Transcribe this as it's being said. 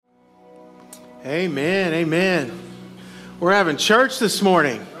Amen, amen. We're having church this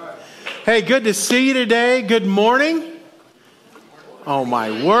morning. Hey, good to see you today. Good morning. Oh,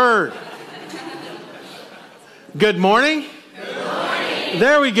 my word. Good morning. Good morning.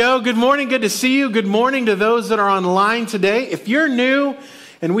 There we go. Good morning. Good to see you. Good morning to those that are online today. If you're new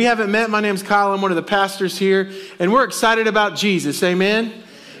and we haven't met, my name's Kyle. I'm one of the pastors here, and we're excited about Jesus. Amen.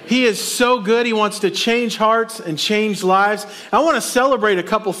 He is so good. He wants to change hearts and change lives. I want to celebrate a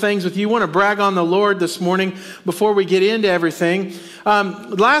couple things with you. I want to brag on the Lord this morning before we get into everything.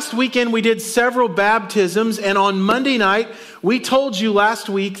 Last weekend, we did several baptisms, and on Monday night, we told you last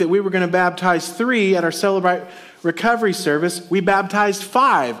week that we were going to baptize 3 at our Celebrate Recovery service. We baptized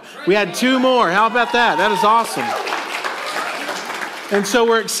 5. We had 2 more. How about that? That is awesome. And so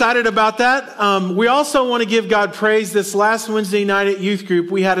we're excited about that. We also want to give God praise. This last Wednesday night at youth group,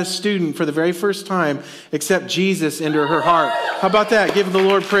 we had a student for the very first time accept Jesus into her heart. How about that? Give the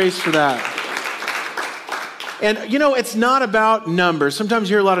Lord praise for that. And, you know, it's not about numbers. Sometimes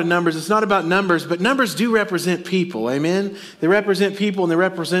you hear a lot of numbers. It's not about numbers, but numbers do represent people. Amen? They represent people and they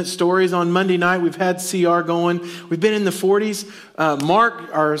represent stories. On Monday night, we've had CR going. We've been in the 40s.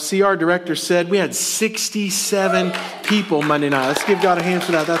 Mark, our CR director, said we had 67 people Monday night. Let's give God a hand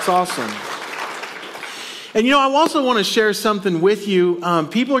for that. That's awesome. And, you know, I also want to share something with you.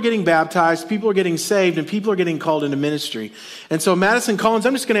 People are getting baptized, people are getting saved, and people are getting called into ministry. And so Madison Collins,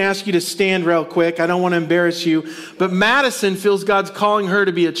 I'm just going to ask you to stand real quick. I don't want to embarrass you. But Madison feels God's calling her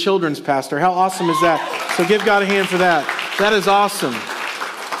to be a children's pastor. How awesome is that? So give God a hand for that. That is awesome.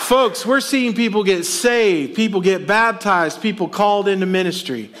 Folks, we're seeing people get saved, people get baptized, people called into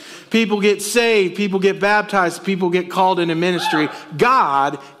ministry. People get saved, people get baptized, people get called into ministry.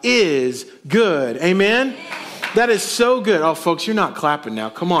 God is good. Amen? That is so good. Oh, folks, you're not clapping now.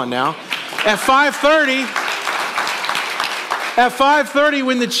 Come on now. At 5:30,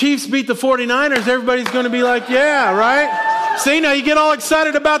 when the Chiefs beat the 49ers, everybody's going to be like, yeah, right? See, now you get all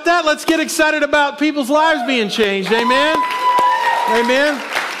excited about that. Let's get excited about people's lives being changed. Amen? Amen?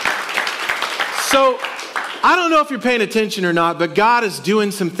 So, I don't know if you're paying attention or not, but God is doing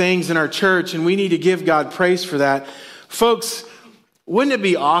some things in our church, and we need to give God praise for that. Folks, wouldn't it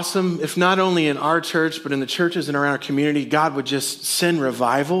be awesome if not only in our church, but in the churches and around our community, God would just send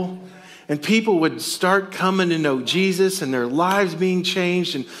revival, and people would start coming to know Jesus, and their lives being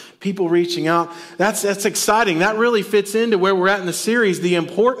changed, and people reaching out. That's exciting. That really fits into where we're at in the series, the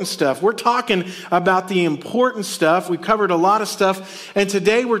important stuff. We're talking about the important stuff. We've covered a lot of stuff, and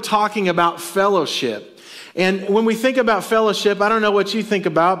today we're talking about fellowship. And when we think about fellowship, I don't know what you think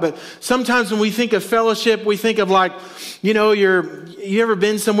about, but sometimes when we think of fellowship, we think of like, you know, you ever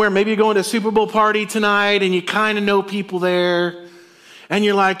been somewhere, maybe you're going to a Super Bowl party tonight and you kind of know people there. And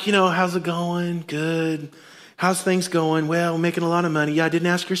you're like, you know, how's it going? Good. How's things going? Well, making a lot of money. Yeah, I didn't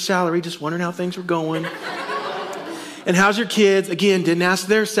ask your salary, just wondering how things were going. And how's your kids? Again, didn't ask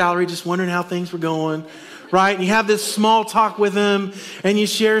their salary, just wondering how things were going. Right? And you have this small talk with them and you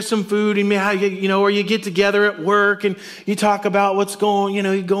share some food and you know, or you get together at work and you talk about what's going, you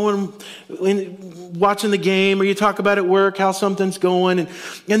know, you're going watching the game, or you talk about at work how something's going.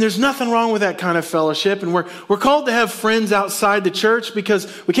 And there's nothing wrong with that kind of fellowship. And we're called to have friends outside the church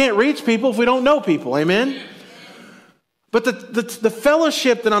because we can't reach people if we don't know people. Amen? But the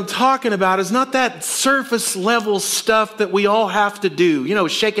fellowship that I'm talking about is not that surface level stuff that we all have to do. You know,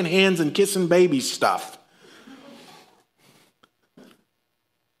 shaking hands and kissing babies stuff.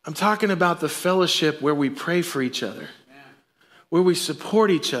 I'm talking about the fellowship where we pray for each other, where we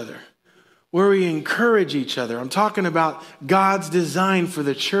support each other, where we encourage each other. I'm talking about God's design for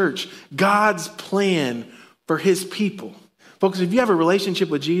the church, God's plan for his people. Folks, if you have a relationship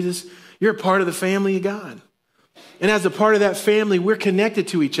with Jesus, you're a part of the family of God. And as a part of that family, we're connected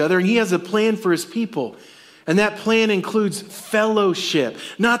to each other, and he has a plan for his people. And that plan includes fellowship,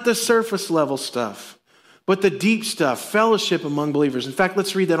 not the surface level stuff, but the deep stuff, fellowship among believers. In fact,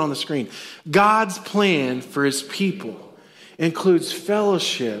 let's read that on the screen. God's plan for his people includes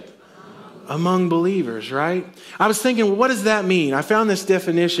fellowship among believers, right? I was thinking, well, what does that mean? I found this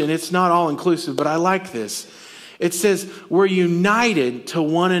definition. It's not all inclusive, but I like this. It says we're united to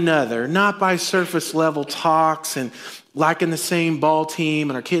one another, not by surface level talks and liking the same ball team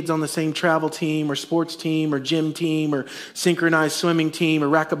and our kids on the same travel team or sports team or gym team or synchronized swimming team or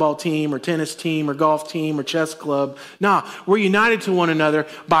racquetball team or tennis team or golf team or chess club. No, we're united to one another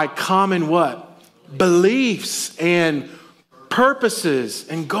by common what? Beliefs and purposes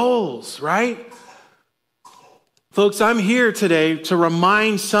and goals, right? Folks, I'm here today to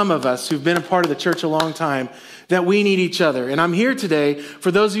remind some of us who've been a part of the church a long time that we need each other. And I'm here today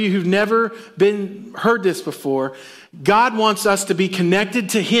for those of you who've never heard this before. God wants us to be connected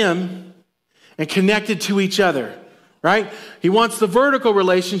to him, and connected to each other, right? He wants the vertical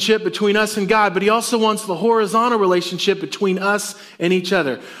relationship between us and God, but he also wants the horizontal relationship between us and each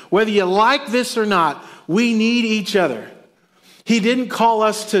other. Whether you like this or not, we need each other. He didn't call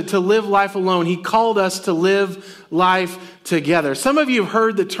us to live life alone. He called us to live life together. Some of you have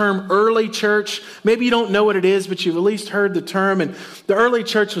heard the term early church. Maybe you don't know what it is, but you've at least heard the term. And the early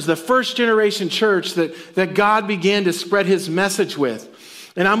church was the first generation church that God began to spread his message with.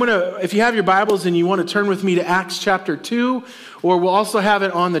 And if you have your Bibles and you want to turn with me to Acts chapter 2, or we'll also have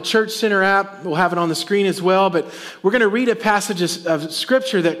it on the Church Center app. We'll have it on the screen as well. But we're going to read a passage of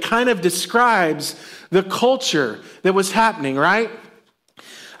scripture that kind of describes the culture that was happening, right?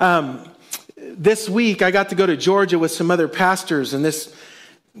 This week, I got to go to Georgia with some other pastors, and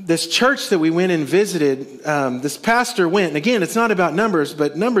this church that we went and visited, this pastor went, and again, it's not about numbers,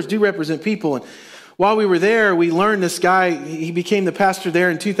 but numbers do represent people. And while we were there, we learned this guy, he became the pastor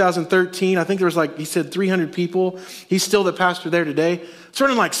there in 2013. I think there was he said 300 people. He's still the pastor there today. It's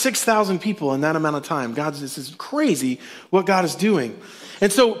running like 6,000 people in that amount of time. This is crazy what God is doing.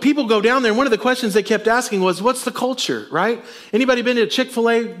 And so people go down there, and one of the questions they kept asking was, what's the culture, right? Anybody been to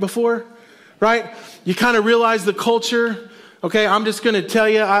Chick-fil-A before, right? You kind of realize the culture. Okay, I'm just going to tell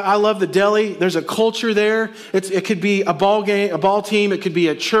you, I love the deli. There's a culture there. It could be a ball game, a ball team. It could be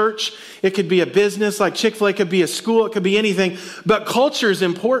a church. It could be a business like Chick-fil-A. It could be a school. It could be anything. But culture is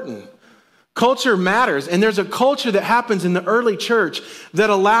important. Culture matters. And there's a culture that happens in the early church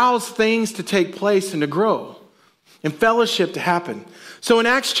that allows things to take place and to grow and fellowship to happen. So in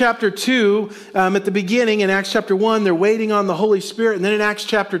Acts chapter 2, at the beginning, in Acts chapter 1, they're waiting on the Holy Spirit. And then in Acts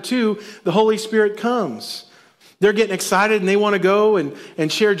chapter 2, the Holy Spirit comes. They're getting excited and they want to go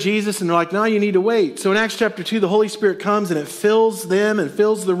and share Jesus. And they're like, no, you need to wait. So in Acts chapter 2, the Holy Spirit comes and it fills them and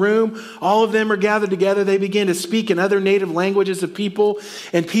fills the room. All of them are gathered together. They begin to speak in other native languages of people,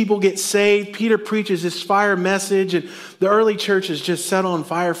 and people get saved. Peter preaches this fire message, and the early church is just set on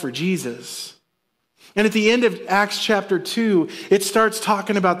fire for Jesus. And at the end of Acts chapter 2, it starts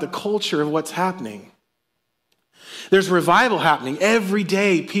talking about the culture of what's happening. There's revival happening. Every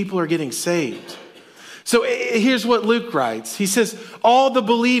day, people are getting saved. So here's what Luke writes. He says, all the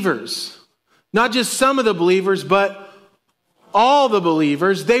believers, not just some of the believers, but all the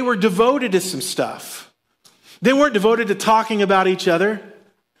believers, they were devoted to some stuff. They weren't devoted to talking about each other.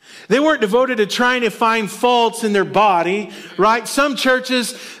 They weren't devoted to trying to find faults in their body, right? Some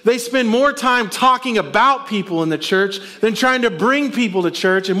churches, they spend more time talking about people in the church than trying to bring people to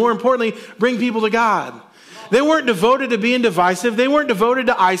church, and more importantly, bring people to God. They weren't devoted to being divisive. They weren't devoted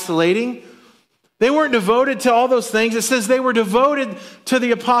to isolating. They weren't devoted to all those things. It says they were devoted to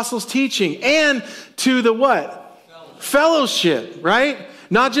the apostles' teaching and to the what? Fellowship, right?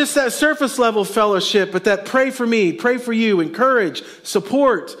 Not just that surface level fellowship, but that pray for me, pray for you, encourage,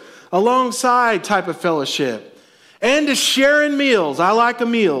 support, alongside type of fellowship. And to sharing meals. I like a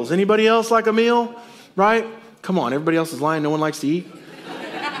meals. Anybody else like a meal? Right? Come on, everybody else is lying. No one likes to eat.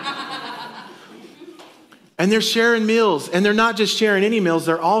 And they're sharing meals. And they're not just sharing any meals.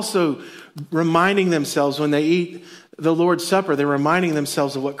 They're also reminding themselves when they eat the Lord's Supper, they're reminding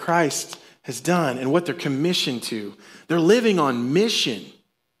themselves of what Christ has done and what they're commissioned to. They're living on mission,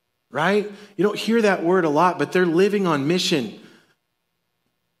 right? You don't hear that word a lot, but they're living on mission.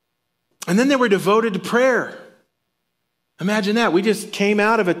 And then they were devoted to prayer. Imagine that. We just came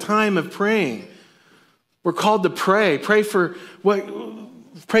out of a time of praying. We're called to pray. Pray for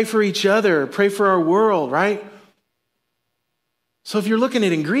each other. Pray for our world, right? So if you're looking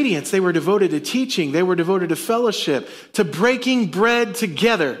at ingredients, they were devoted to teaching. They were devoted to fellowship, to breaking bread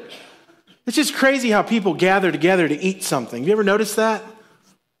together. It's just crazy how people gather together to eat something. Have you ever noticed that?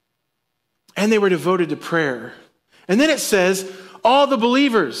 And they were devoted to prayer. And then it says, all the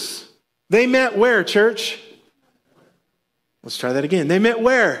believers, they met where, church? Let's try that again. They met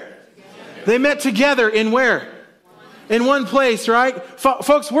where? Together. They met together in where? In one place, right?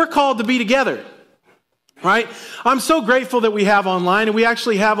 Folks, we're called to be together. Right? I'm so grateful that we have online, and we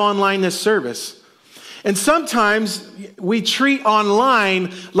actually have online this service. And sometimes we treat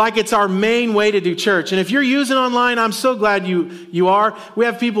online like it's our main way to do church. And if you're using online, I'm so glad you are. We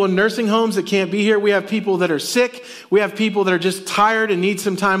have people in nursing homes that can't be here. We have people that are sick. We have people that are just tired and need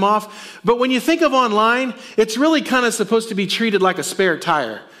some time off. But when you think of online, it's really kind of supposed to be treated like a spare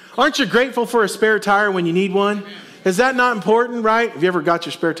tire. Aren't you grateful for a spare tire when you need one? Is that not important, right? Have you ever got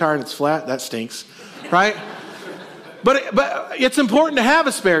your spare tire and it's flat? That stinks. Right? But it's important to have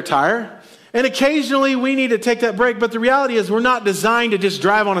a spare tire. And occasionally we need to take that break. But the reality is we're not designed to just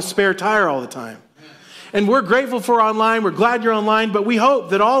drive on a spare tire all the time. And we're grateful for online. We're glad you're online. But we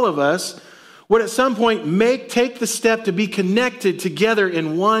hope that all of us would at some point take the step to be connected together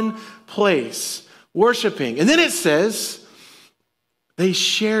in one place, worshiping. And then it says they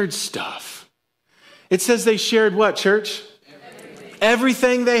shared stuff. It says they shared what, church?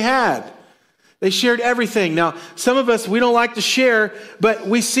 Everything they had. They shared everything. Now, some of us, we don't like to share, but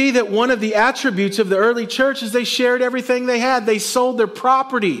we see that one of the attributes of the early church is they shared everything they had. They sold their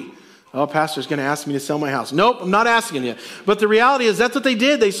property. Oh, pastor's going to ask me to sell my house. Nope, I'm not asking you. But the reality is that's what they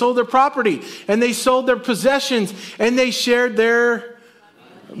did. They sold their property and they sold their possessions and they shared their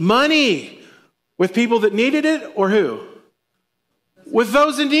money with people that needed it, or who? With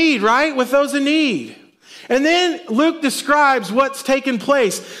those in need, right? With those in need. And then Luke describes what's taken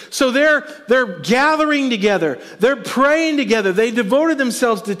place. So they're gathering together. They're praying together. They devoted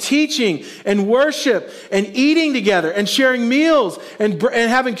themselves to teaching and worship and eating together and sharing meals and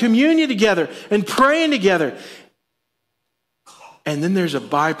having communion together and praying together. And then there's a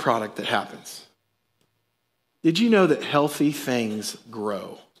byproduct that happens. Did you know that healthy things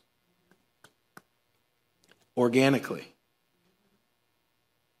grow organically?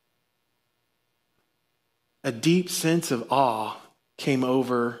 A deep sense of awe came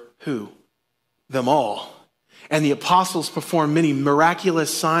over who? Them all. And the apostles performed many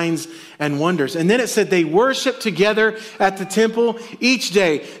miraculous signs and wonders. And then it said they worshiped together at the temple each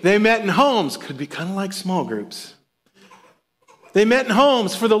day. They met in homes. Could be kind of like small groups. They met in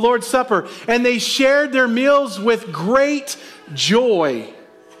homes for the Lord's Supper. And they shared their meals with great joy.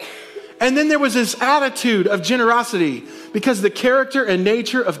 And then there was this attitude of generosity, because the character and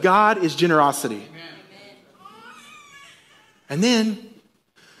nature of God is generosity. And then,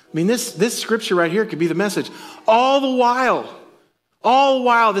 this scripture right here could be the message. All the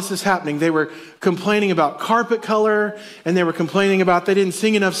while this is happening, they were complaining about carpet color, and they were complaining about they didn't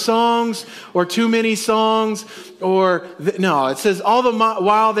sing enough songs, or too many songs, it says all the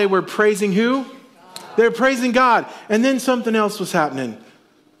while they were praising who? They were praising God. And then something else was happening.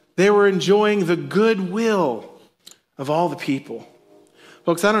 They were enjoying the goodwill of all the people.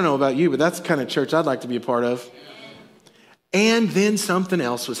 Folks, I don't know about you, but that's the kind of church I'd like to be a part of. And then something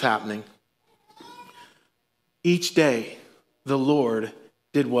else was happening. Each day, the Lord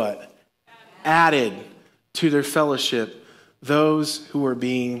did what? Added to their fellowship those who were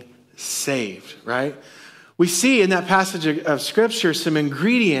being saved, right? We see in that passage of Scripture some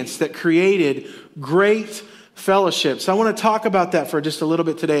ingredients that created great fellowship. So I want to talk about that for just a little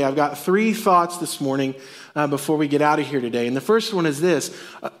bit today. I've got 3 thoughts this morning before we get out of here today. And the first one is this.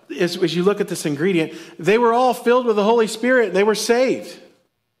 As you look at this ingredient, they were all filled with the Holy Spirit. They were saved.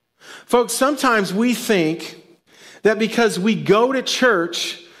 Folks, sometimes we think that because we go to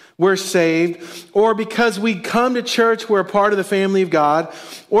church, we're saved, or because we come to church, we're a part of the family of God,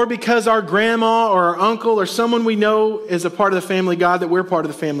 or because our grandma or our uncle or someone we know is a part of the family of God, that we're part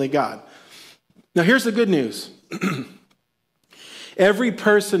of the family of God. Now, here's the good news. Every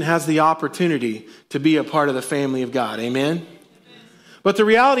person has the opportunity to be a part of the family of God. Amen? But the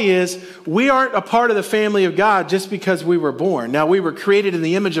reality is, we aren't a part of the family of God just because we were born. Now, we were created in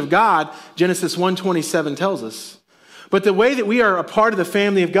the image of God, Genesis 1:27 tells us. But the way that we are a part of the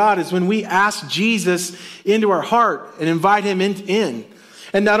family of God is when we ask Jesus into our heart and invite him in.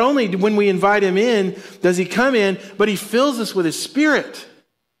 And not only when we invite him in, does he come in, but he fills us with his Spirit.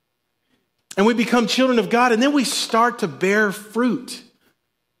 And we become children of God, and then we start to bear fruit,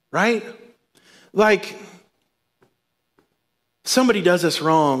 right? Like somebody does us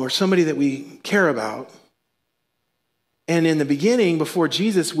wrong, or somebody that we care about. And in the beginning, before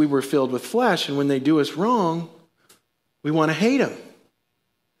Jesus, we were filled with flesh, and when they do us wrong, we want to hate them.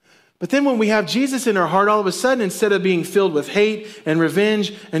 But then when we have Jesus in our heart, all of a sudden, instead of being filled with hate and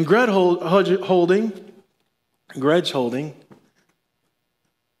revenge and grudge holding,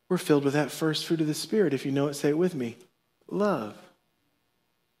 we're filled with that first fruit of the Spirit. If you know it, say it with me. Love.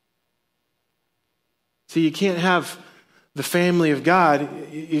 See, you can't have the family of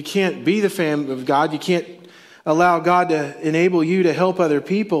God. You can't be the family of God. You can't allow God to enable you to help other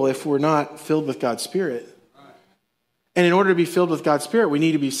people if we're not filled with God's Spirit. And in order to be filled with God's Spirit, we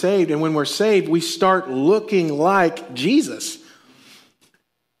need to be saved. And when we're saved, we start looking like Jesus.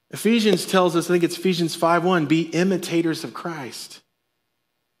 Ephesians tells us, I think it's Ephesians 5:1, be imitators of Christ.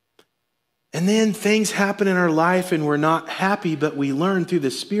 And then things happen in our life and we're not happy, but we learn through the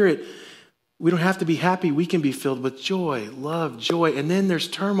Spirit, we don't have to be happy. We can be filled with joy, love, joy. And then there's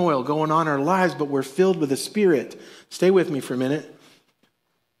turmoil going on in our lives, but we're filled with the Spirit. Stay with me for a minute.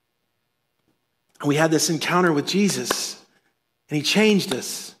 We had this encounter with Jesus, and he changed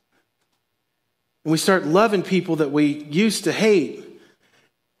us. And we start loving people that we used to hate.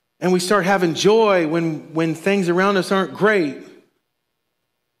 And we start having joy when things around us aren't great.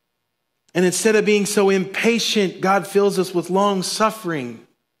 And instead of being so impatient, God fills us with long suffering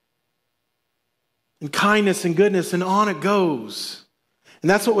and kindness and goodness, and on it goes. And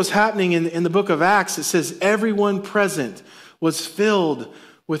that's what was happening in the book of Acts. It says everyone present was filled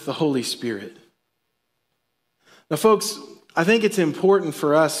with the Holy Spirit. Now, folks, I think it's important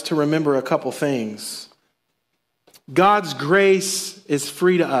for us to remember a couple things. God's grace is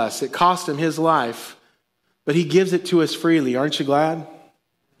free to us. It cost him his life, but he gives it to us freely. Aren't you glad?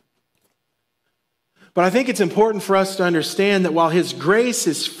 But I think it's important for us to understand that while his grace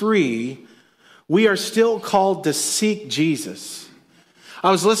is free, we are still called to seek Jesus.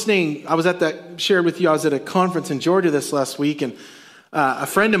 I was shared with you, I was at a conference in Georgia this last week, and a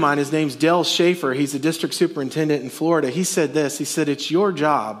friend of mine, his name's Dale Schaefer, he's a district superintendent in Florida. He said this, he said, it's your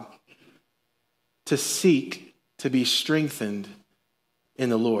job to seek to be strengthened in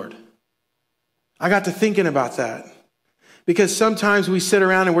the Lord. I got to thinking about that. Because sometimes we sit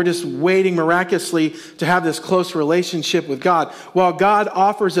around and we're just waiting miraculously to have this close relationship with God. While God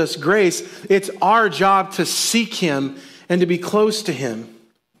offers us grace, it's our job to seek him and to be close to him.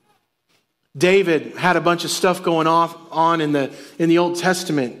 David had a bunch of stuff going on in the Old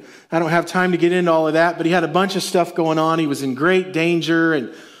Testament. I don't have time to get into all of that, but he had a bunch of stuff going on. He was in great danger,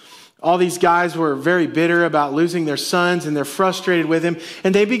 and all these guys were very bitter about losing their sons, and they're frustrated with him.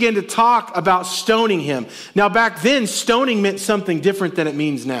 And they begin to talk about stoning him. Now, back then, stoning meant something different than it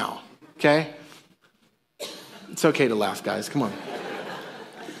means now. Okay? It's okay to laugh, guys. Come on.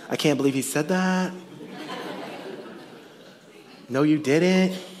 I can't believe he said that. No, you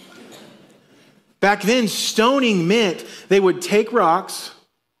didn't. Back then, stoning meant they would take rocks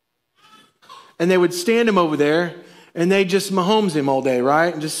and they would stand him over there and they just Mahomes him all day,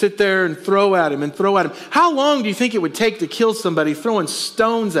 right? And just sit there and throw at him and throw at him. How long do you think it would take to kill somebody throwing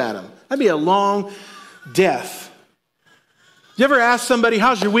stones at him? That'd be a long death. You ever ask somebody,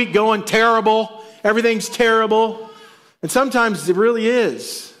 how's your week going? Terrible. Everything's terrible. And sometimes it really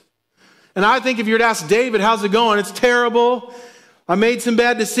is. And I think if you were to ask David, how's it going? It's terrible. I made some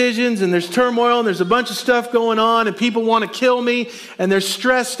bad decisions, and there's turmoil, and there's a bunch of stuff going on, and people want to kill me, and they're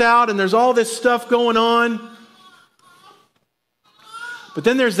stressed out, and there's all this stuff going on. But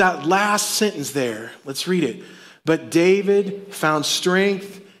then there's that last sentence there. Let's read it. But David found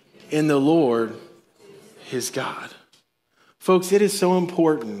strength in the Lord, his God. Folks, it is so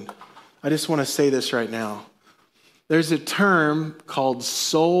important. I just want to say this right now. There's a term called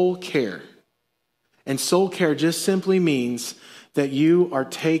soul care. And soul care just simply means that you are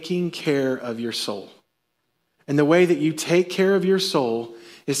taking care of your soul. And the way that you take care of your soul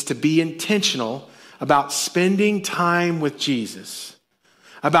is to be intentional about spending time with Jesus,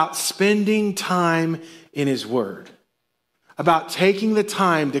 about spending time in his word, about taking the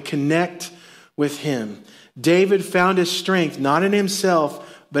time to connect with him. David found his strength not in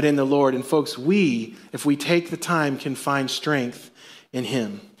himself, but in the Lord. And folks, if we take the time, can find strength in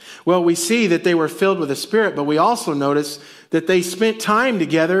him. Well, we see that they were filled with the Spirit, but we also notice that they spent time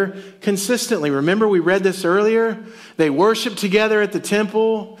together consistently. Remember, we read this earlier? They worshiped together at the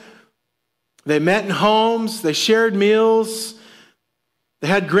temple. They met in homes. They shared meals. They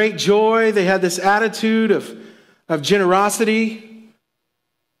had great joy. They had this attitude of generosity.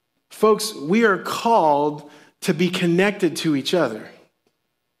 Folks, we are called to be connected to each other.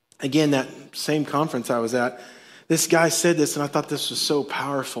 Again, that same conference I was at, this guy said this, and I thought this was so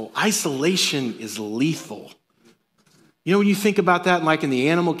powerful. Isolation is lethal. You know, when you think about that, like in the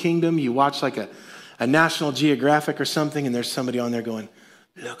animal kingdom, you watch like a National Geographic or something, and there's somebody on there going,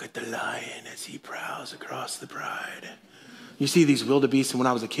 look at the lion as he prowls across the pride. You see these wildebeest, and when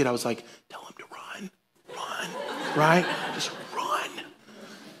I was a kid, I was like, tell him to run, right? Just run.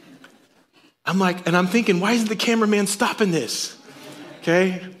 I'm thinking, why isn't the cameraman stopping this?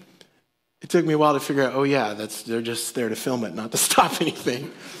 Okay? It took me a while to figure out, oh yeah, they're just there to film it, not to stop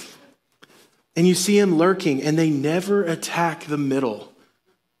anything. And you see them lurking, and they never attack the middle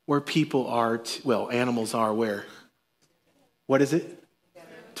where people are, animals are where? What is it?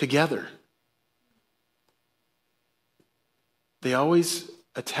 Together. They always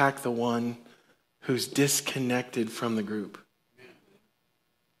attack the one who's disconnected from the group.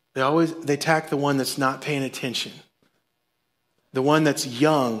 They attack the one that's not paying attention. The one that's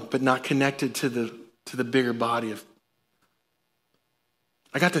young but not connected to the bigger body of.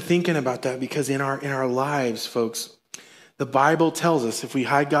 I got to thinking about that because in our lives, folks, the Bible tells us if we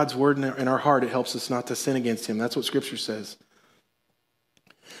hide God's word in our heart, it helps us not to sin against him. That's what Scripture says.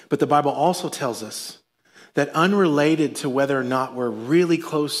 But the Bible also tells us that unrelated to whether or not we're really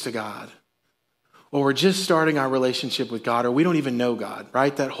close to God, or we're just starting our relationship with God, or we don't even know God,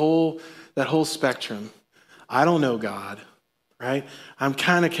 right? That whole spectrum. I don't know God. right? I'm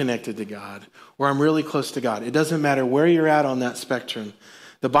kind of connected to God, or I'm really close to God. It doesn't matter where you're at on that spectrum.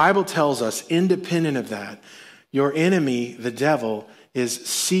 The Bible tells us, independent of that, your enemy, the devil, is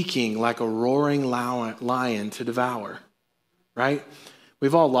seeking like a roaring lion to devour, right?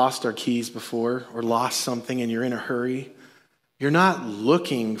 We've all lost our keys before or lost something and you're in a hurry. You're not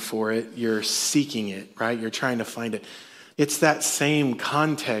looking for it, you're seeking it, right? You're trying to find it. It's that same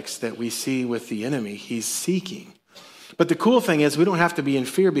context that we see with the enemy. He's seeking. But the cool thing is we don't have to be in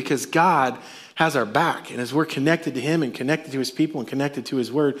fear because God has our back. And as we're connected to him and connected to his people and connected to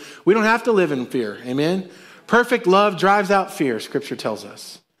his word, we don't have to live in fear. Amen? Perfect love drives out fear, Scripture tells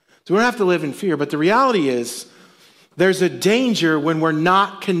us. So we don't have to live in fear. But the reality is there's a danger when we're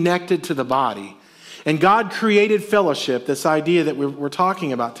not connected to the body. And God created fellowship, this idea that we're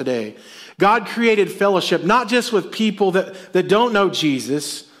talking about today. God created fellowship not just with people that don't know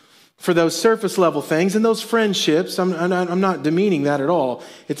Jesus for those surface level things and those friendships. I'm not demeaning that at all.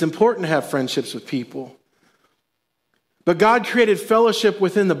 It's important to have friendships with people. But God created fellowship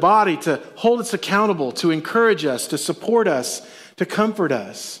within the body to hold us accountable, to encourage us, to support us, to comfort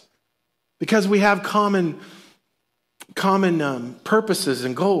us. Because we have common purposes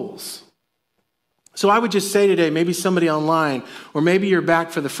and goals. So I would just say today, maybe somebody online, or maybe you're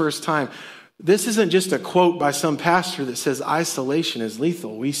back for the first time, this isn't just a quote by some pastor that says isolation is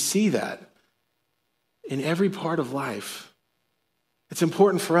lethal. We see that in every part of life. It's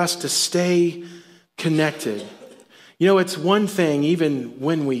important for us to stay connected. You know, it's one thing, even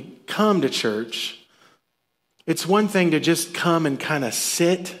when we come to church, it's one thing to just come and kind of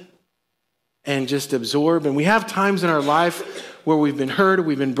sit and just absorb. And we have times in our life where we've been hurt or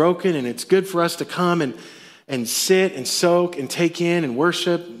we've been broken, and it's good for us to come and sit and soak and take in and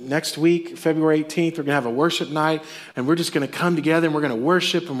worship. Next week, February 18th, we're going to have a worship night, and we're just going to come together and we're going to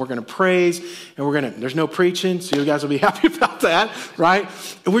worship and we're going to praise, and there's no preaching, so you guys will be happy about that, right?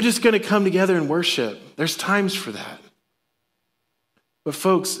 And we're just going to come together and worship. There's times for that. But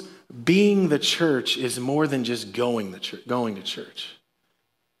folks, being the church is more than just going to church.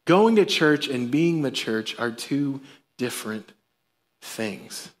 Going to church and being the church are two different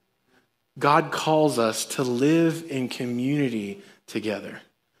things. God calls us to live in community together.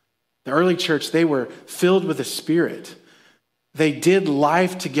 The early church, they were filled with the Spirit. They did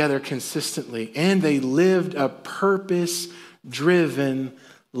life together consistently, and they lived a purpose-driven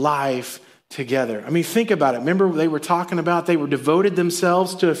life together. I mean, think about it. Remember they were talking about they were devoted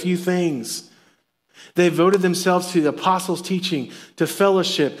themselves to a few things. They devoted themselves to the apostles' teaching, to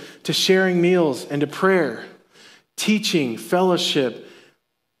fellowship, to sharing meals, and to prayer. Teaching, fellowship,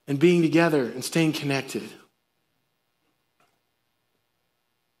 and being together and staying connected.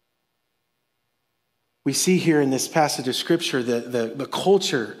 We see here in this passage of Scripture the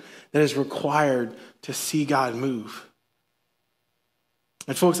culture that is required to see God move.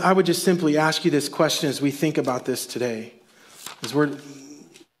 And folks, I would just simply ask you this question as we think about this today, as we're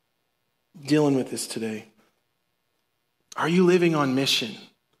dealing with this today. Are you living on mission?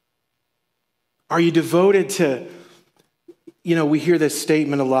 Are you devoted to, we hear this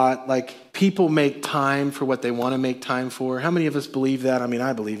statement a lot, like people make time for what they want to make time for. How many of us believe that? I mean,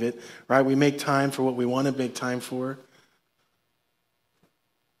 I believe it, right? We make time for what we want to make time for.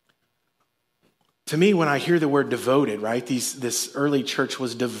 To me, when I hear the word devoted, right, this early church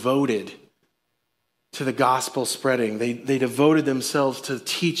was devoted to the gospel spreading. They devoted themselves to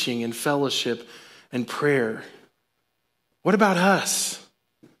teaching and fellowship and prayer. What about us?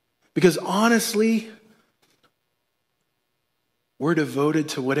 Because honestly, we're devoted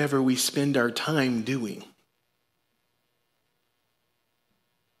to whatever we spend our time doing.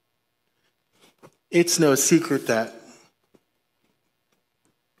 It's no secret that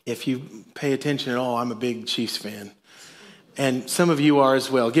if you pay attention at all, I'm a big Chiefs fan. And some of you are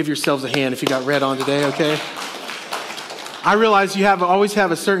as well. Give yourselves a hand if you got red on today, okay? I realize you always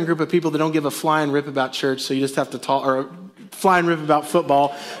have a certain group of people that don't give a flying rip about church, so you just have to or flying rip about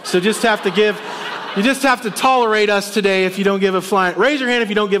football. So you just have to tolerate us today if you don't give a flying, raise your hand if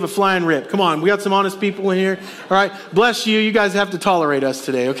you don't give a flying rip. Come on, we got some honest people in here. All right, bless you. You guys have to tolerate us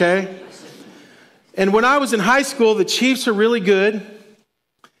today, okay? And when I was in high school, the Chiefs are really good.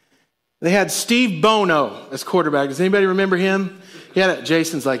 They had Steve Bono as quarterback. Does anybody remember him?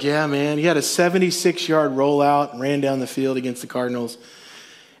 Jason's like, yeah, man. He had a 76-yard rollout and ran down the field against the Cardinals.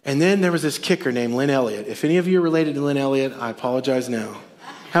 And then there was this kicker named Lynn Elliott. If any of you are related to Lynn Elliott, I apologize now.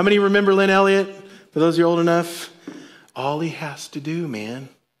 How many remember Lynn Elliott? For those of you old enough, all he has to do, man,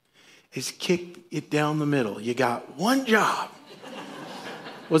 is kick it down the middle. You got one job.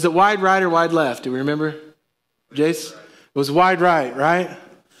 Was it wide right or wide left? Do we remember, Jace? It was wide right, right?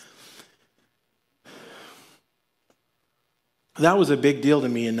 That was a big deal to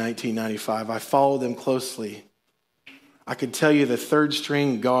me in 1995. I followed them closely. I could tell you the third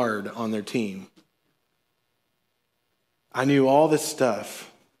string guard on their team. I knew all this stuff.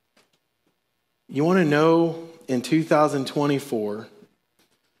 You want to know, in 2024,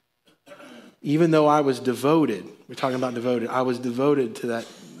 even though I was devoted, we're talking about devoted, I was devoted to that,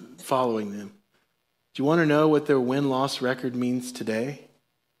 following them. Do you want to know what their win-loss record means today?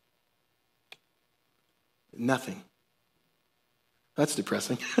 Nothing. That's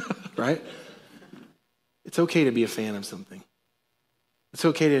depressing, right? It's okay to be a fan of something. It's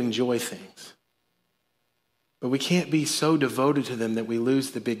okay to enjoy things. But we can't be so devoted to them that we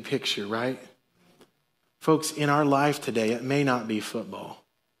lose the big picture, right? Folks, in our life today, it may not be football.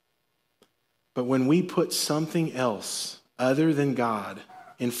 But when we put something else other than God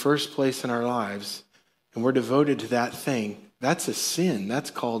in first place in our lives, and we're devoted to that thing, that's a sin.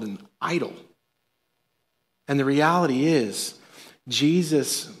 That's called an idol. And the reality is,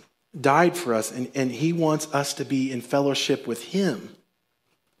 Jesus died for us, and he wants us to be in fellowship with him,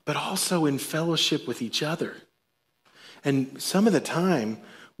 but also in fellowship with each other. And some of the time,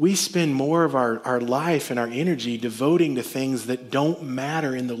 we spend more of our life and our energy devoting to things that don't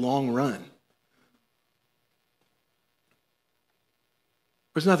matter in the long run.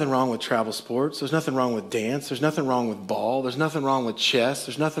 There's nothing wrong with travel sports. There's nothing wrong with dance. There's nothing wrong with ball. There's nothing wrong with chess.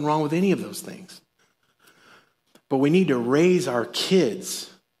 There's nothing wrong with any of those things. But we need to raise our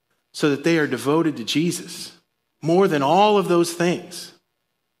kids so that they are devoted to Jesus more than all of those things.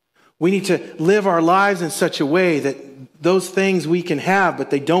 We need to live our lives in such a way that those things we can have, but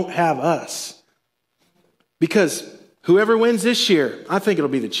they don't have us. Because whoever wins this year, I think it'll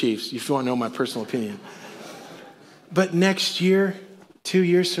be the Chiefs, if you want to know my personal opinion. But next year, 2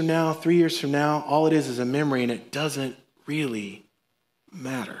 years from now, 3 years from now, all it is a memory, and it doesn't really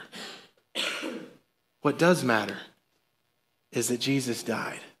matter. What does matter is that Jesus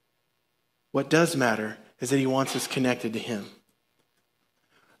died. What does matter is that he wants us connected to him.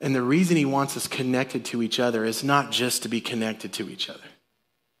 And the reason he wants us connected to each other is not just to be connected to each other.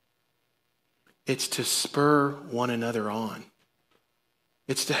 It's to spur one another on.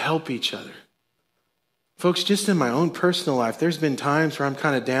 It's to help each other. Folks, just in my own personal life, there's been times where I'm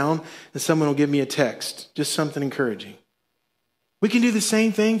kind of down and someone will give me a text, just something encouraging. We can do the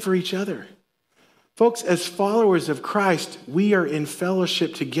same thing for each other. Folks, as followers of Christ, we are in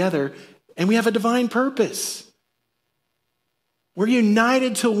fellowship together and we have a divine purpose. We're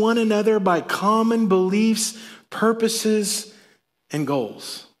united to one another by common beliefs, purposes, and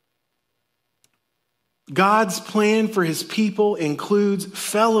goals. God's plan for his people includes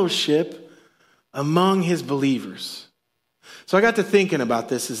fellowship among his believers. So I got to thinking about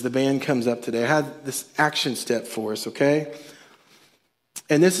this as the band comes up today. I had this action step for us, okay?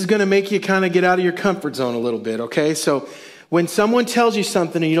 And this is going to make you kind of get out of your comfort zone a little bit, okay? So when someone tells you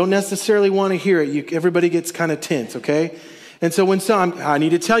something and you don't necessarily want to hear it, everybody gets kind of tense, okay? And so I need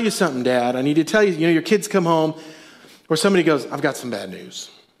to tell you something, Dad. I need to tell you, your kids come home, or somebody goes, I've got some bad news,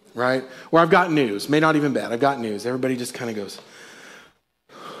 right? Or I've got news, may not even bad, I've got news. Everybody just kind of goes,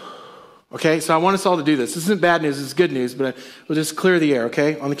 okay, so I want us all to do this. This isn't bad news, this is good news, but we'll just clear the air,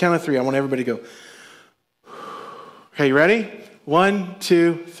 okay? On the count of 3, I want everybody to go. Okay, you ready? 1,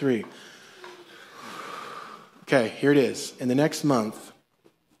 2, 3. Okay, here it is. In the next month,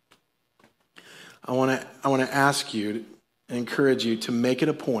 I want to ask you and encourage you to make it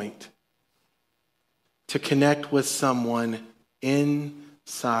a point to connect with someone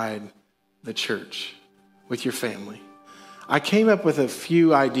inside the church, with your family. I came up with a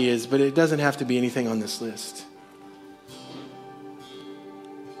few ideas, but it doesn't have to be anything on this list.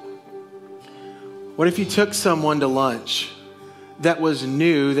 What if you took someone to lunch that was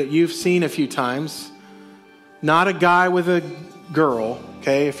new, that you've seen a few times? Not a guy with a girl,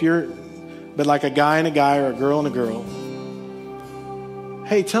 okay? But like a guy and a guy, or a girl and a girl.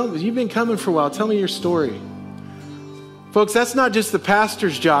 Hey, you've been coming for a while. Tell me your story. Folks, that's not just the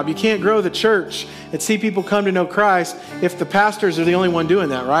pastor's job. You can't grow the church and see people come to know Christ if the pastors are the only one doing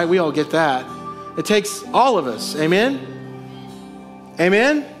that, right? We all get that. It takes all of us. Amen?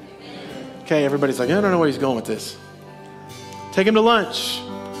 Amen? Okay, everybody's like, I don't know where he's going with this. Take him to lunch.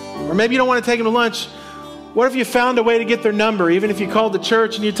 Or maybe you don't want to take him to lunch. What if you found a way to get their number, even if you called the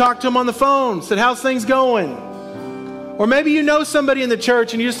church and you talked to them on the phone, said, how's things going? Or maybe you know somebody in the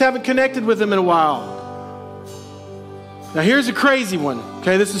church and you just haven't connected with them in a while. Now here's a crazy one,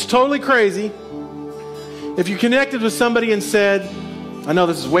 okay? This is totally crazy. If you connected with somebody and said, I know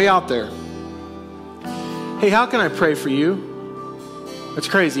this is way out there. Hey, how can I pray for you? That's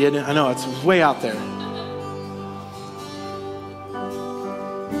crazy, isn't it? I know, it's way out there.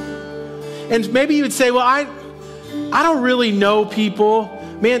 And maybe you would say, well, I don't really know people.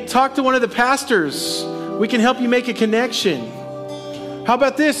 Man, talk to one of the pastors. We can help you make a connection. How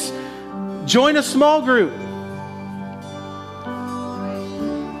about this? Join a small group.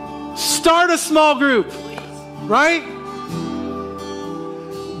 Start a small group, right?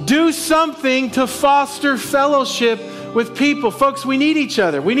 Do something to foster fellowship with people. Folks, we need each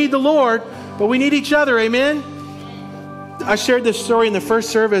other. We need the Lord, but we need each other, amen? I shared this story in the first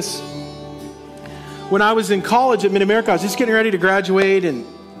service. When I was in college at Mid-America, I was just getting ready to graduate, and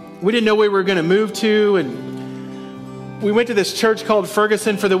we didn't know where we were going to move to, and we went to this church called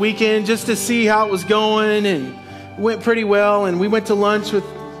Ferguson for the weekend just to see how it was going, and it went pretty well. And we went to lunch with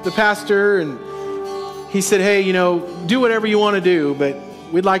the pastor, and he said, hey, do whatever you want to do, but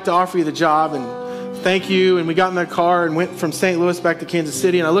we'd like to offer you the job, and thank you. And we got in the car and went from St. Louis back to Kansas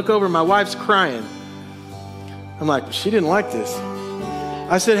City, and I look over, my wife's crying. I'm like, she didn't like this.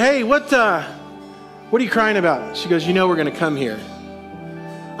 I said, hey, what are you crying about? She goes, we're going to come here.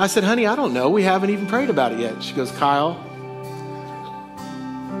 I said, honey, I don't know. We haven't even prayed about it yet. She goes, Kyle.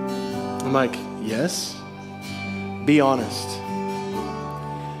 I'm like, yes. Be honest.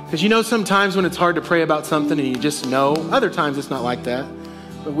 Because sometimes when it's hard to pray about something and you just know, other times it's not like that.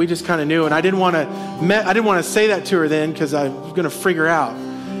 But we just kind of knew, and I didn't want to say that to her then because I was going to freak her out.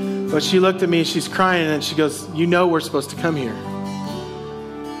 But she looked at me, she's crying, and she goes, we're supposed to come here.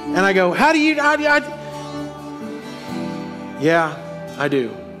 And I go, yeah, I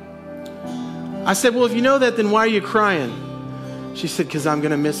do. I said, well, if you know that, then why are you crying? She said, because I'm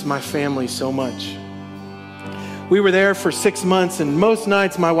going to miss my family so much. We were there for 6 months, and most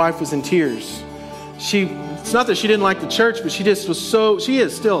nights my wife was in tears. It's not that she didn't like the church, but she is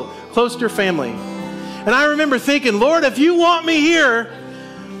still close to her family. And I remember thinking, Lord, if you want me here,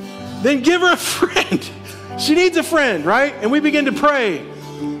 then give her a friend. She needs a friend, right? And we began to pray.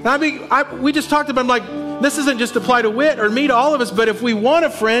 And we just talked about, I'm like, this isn't just apply to Whit or me, to all of us, but if we want a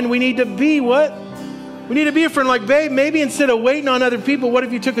friend, we need to be what? We need to be a friend. Like, babe, maybe instead of waiting on other people, what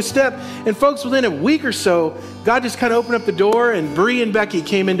if you took a step? And folks, within a week or so, God just kind of opened up the door, and Bree and Becky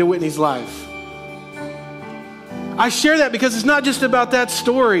came into Whitney's life. I share that because it's not just about that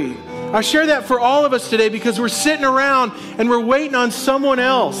story. I share that for all of us today because we're sitting around and we're waiting on someone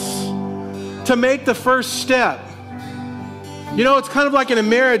else to make the first step. It's kind of like in a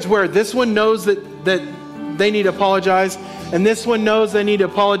marriage where this one knows that they need to apologize, and this one knows they need to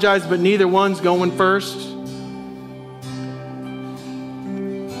apologize, but neither one's going first.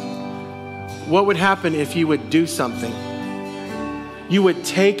 What would happen if you would do something? You would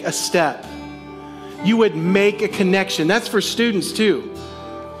take a step. You would make a connection. That's for students too.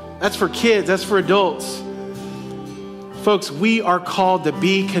 That's for kids. That's for adults. Folks, we are called to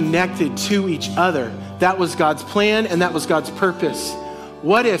be connected to each other. That was God's plan, and that was God's purpose.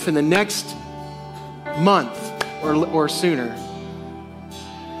 What if in the next month or sooner,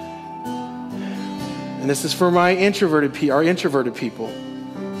 and this is for our introverted people,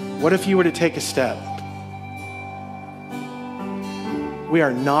 what if you were to take a step? We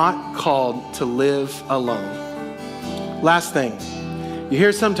are not called to live alone. Last thing, you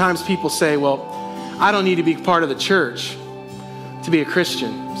hear sometimes people say, well, I don't need to be part of the church to be a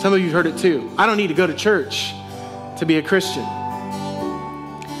Christian. Some of you heard it too. I don't need to go to church to be a Christian.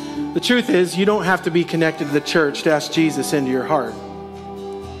 The truth is, you don't have to be connected to the church to ask Jesus into your heart.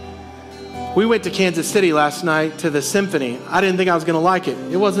 We went to Kansas City last night to the symphony. I didn't think I was going to like it.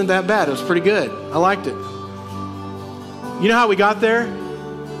 It wasn't that bad. It was pretty good. I liked it. You know how we got there?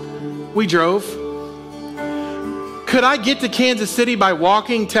 We drove. Could I get to Kansas City by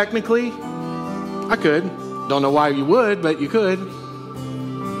walking technically? I could. Don't know why you would, but you could.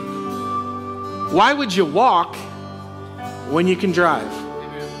 Why would you walk when you can drive?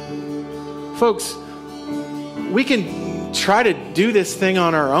 Folks, we can try to do this thing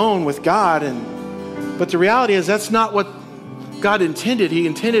on our own with God, but the reality is that's not what God intended. He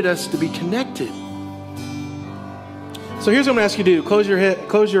intended us to be connected. So here's what I'm going to ask you to do.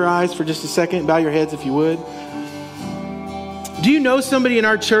 Close your eyes for just a second. Bow your heads if you would. Do you know somebody in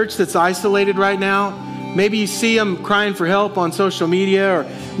our church that's isolated right now? Maybe you see them crying for help on social media, or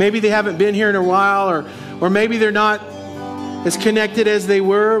maybe they haven't been here in a while, or maybe they're not as connected as they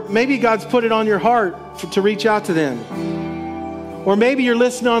were. Maybe God's put it on your heart to reach out to them. Or maybe you're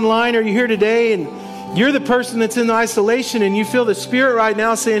listening online, or you're here today and you're the person that's in isolation and you feel the Spirit right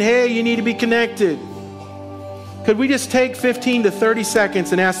now saying, hey, you need to be connected. Could we just take 15 to 30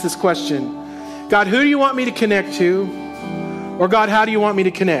 seconds and ask this question? God, who do you want me to connect to? Or God, how do you want me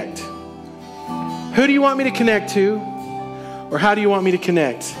to connect? Who do you want me to connect to? Or how do you want me to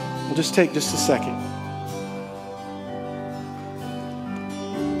connect? We'll just take just a second.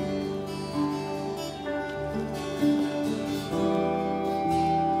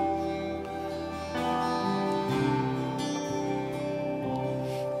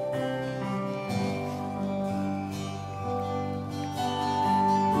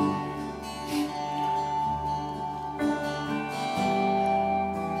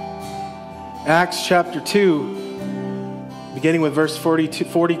 Acts chapter 2, beginning with verse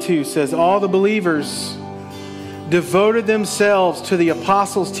 42 says, all the believers devoted themselves to the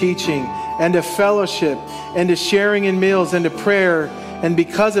apostles' teaching and to fellowship and to sharing in meals and to prayer. And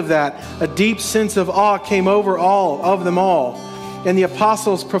because of that, a deep sense of awe came over all of them all. And the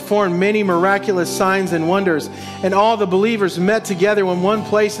apostles performed many miraculous signs and wonders. And all the believers met together in one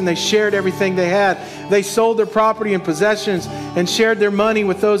place, and they shared everything they had. They sold their property and possessions and shared their money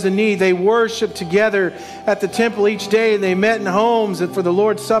with those in need. They worshiped together at the temple each day, and they met in homes and for the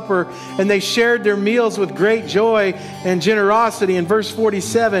Lord's Supper. And they shared their meals with great joy and generosity. In verse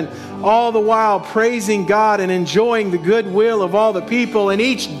 47, all the while praising God and enjoying the goodwill of all the people. And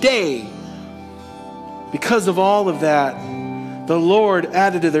each day, because of all of that, the Lord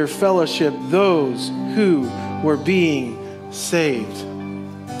added to their fellowship those who were being saved.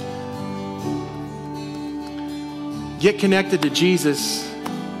 Get connected to Jesus.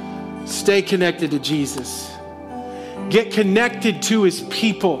 Stay connected to Jesus. Get connected to His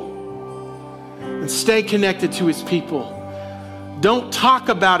people. And stay connected to His people. Don't talk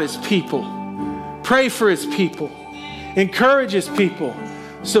about His people. Pray for His people. Encourage His people.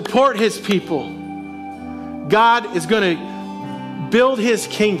 Support His people. God is going to build His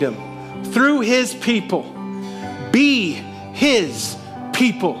kingdom through His people. Be His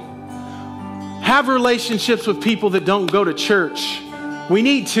people. Have relationships with people that don't go to church. We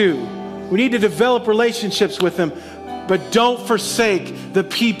need to develop relationships with them, but don't forsake the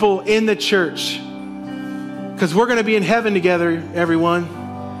people in the church, because we're going to be in heaven together, everyone,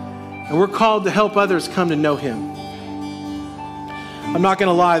 and we're called to help others come to know Him. I'm not going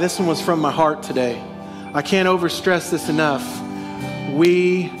to lie, this one was from my heart today. I can't overstress this enough.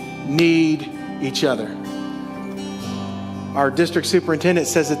 We need each other. Our district superintendent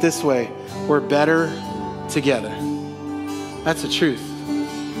says it this way: we're better together. That's the truth.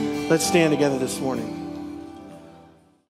 Let's stand together this morning.